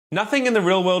Nothing in the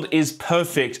real world is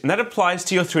perfect, and that applies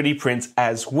to your 3D prints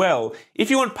as well. If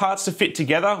you want parts to fit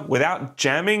together without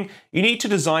jamming, you need to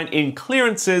design in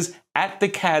clearances at the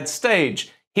CAD stage.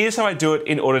 Here's how I do it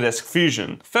in Autodesk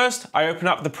Fusion. First, I open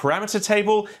up the parameter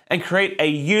table and create a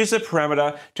user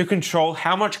parameter to control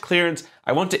how much clearance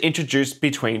I want to introduce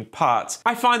between parts.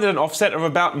 I find that an offset of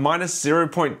about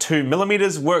 -0.2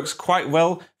 millimeters works quite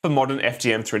well for modern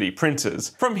FDM 3D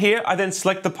printers. From here, I then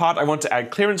select the part I want to add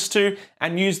clearance to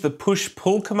and use the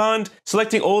push-pull command,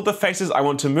 selecting all of the faces I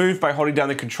want to move by holding down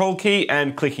the control key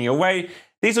and clicking away.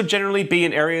 These will generally be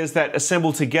in areas that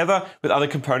assemble together with other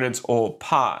components or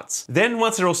parts. Then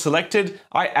once they're all selected,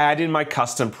 I add in my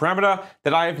custom parameter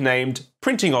that I have named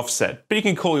printing offset, but you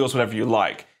can call yours whatever you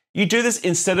like. You do this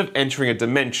instead of entering a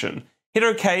dimension. Hit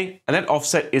OK, and that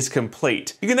offset is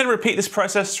complete. You can then repeat this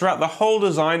process throughout the whole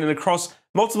design and across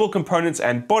multiple components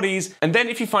and bodies, and then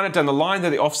if you find it down the line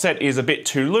that the offset is a bit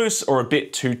too loose or a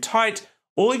bit too tight,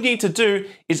 all you need to do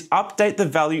is update the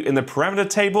value in the parameter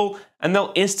table and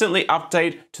they'll instantly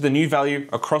update to the new value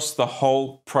across the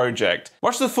whole project.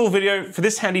 Watch the full video for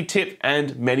this handy tip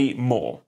and many more.